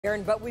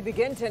Aaron, but we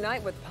begin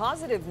tonight with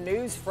positive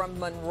news from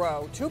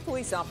Monroe. Two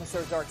police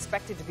officers are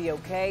expected to be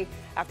okay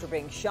after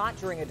being shot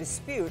during a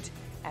dispute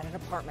at an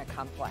apartment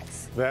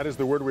complex. That is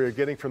the word we are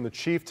getting from the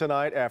chief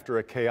tonight after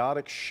a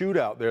chaotic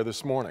shootout there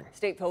this morning.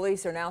 State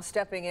police are now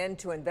stepping in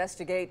to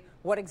investigate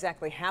what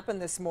exactly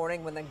happened this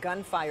morning when the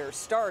gunfire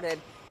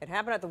started. It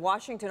happened at the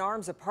Washington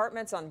Arms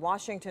Apartments on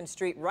Washington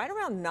Street right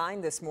around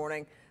 9 this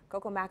morning.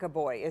 Coco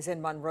McAboy is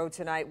in Monroe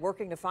tonight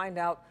working to find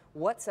out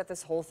what set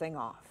this whole thing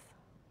off.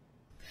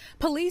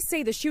 Police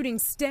say the shooting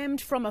stemmed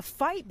from a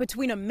fight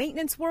between a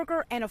maintenance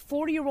worker and a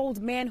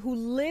 40-year-old man who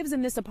lives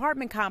in this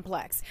apartment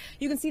complex.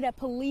 You can see that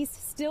police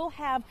still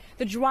have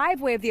the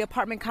driveway of the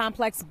apartment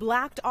complex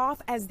blocked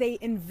off as they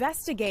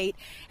investigate.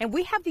 And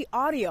we have the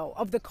audio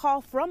of the call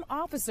from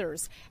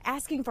officers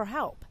asking for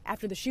help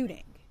after the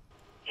shooting.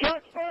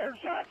 Shots fired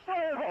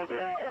over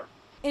there.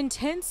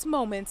 Intense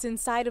moments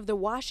inside of the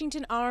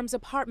Washington Arms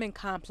apartment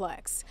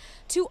complex.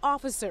 Two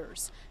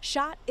officers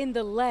shot in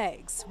the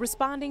legs,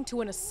 responding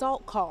to an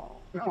assault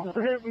call.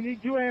 We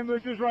need 2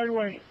 ambulances right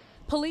away.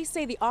 Police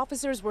say the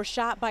officers were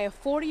shot by a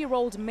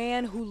 40-year-old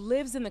man who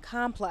lives in the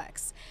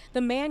complex.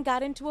 The man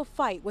got into a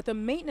fight with a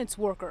maintenance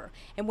worker,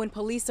 and when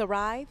police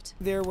arrived,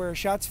 there were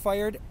shots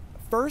fired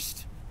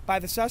first by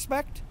the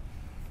suspect,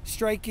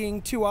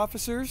 striking 2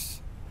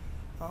 officers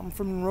from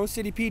Monroe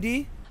City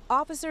PD.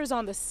 Officers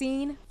on the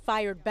scene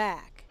fired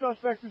back.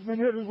 Suspect has been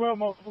hit as well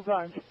multiple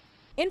times.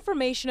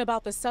 Information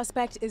about the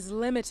suspect is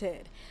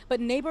limited, but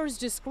neighbors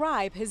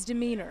describe his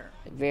demeanor.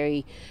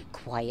 Very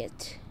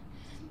quiet,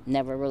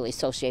 never really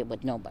associate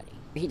with nobody.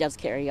 He does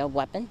carry a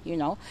weapon,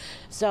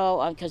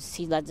 so because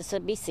he let this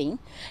be seen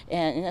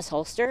and in his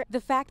holster. The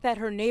fact that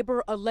her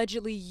neighbor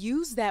allegedly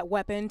used that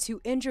weapon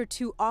to injure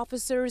 2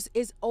 officers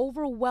is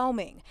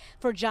overwhelming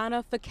for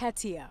Jana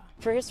Faketia.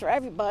 Prayers for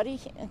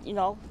everybody,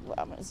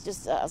 it's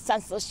just a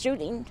senseless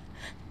shooting.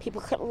 People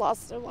could have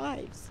lost their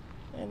lives,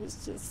 and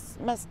it's just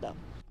messed up.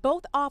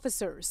 Both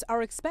officers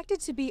are expected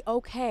to be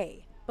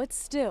okay, but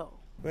still.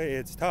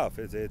 It's tough.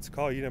 It's a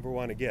call you never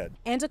want to get.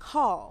 And a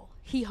call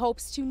he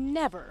hopes to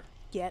never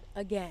get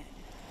again.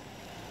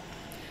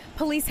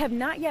 Police have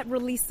not yet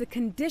released the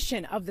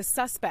condition of the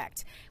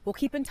suspect. We'll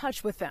keep in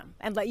touch with them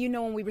and let you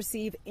know when we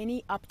receive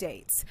any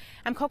updates.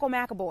 I'm Coco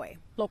McAboy,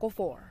 Local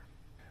 4.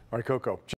 All right, Coco.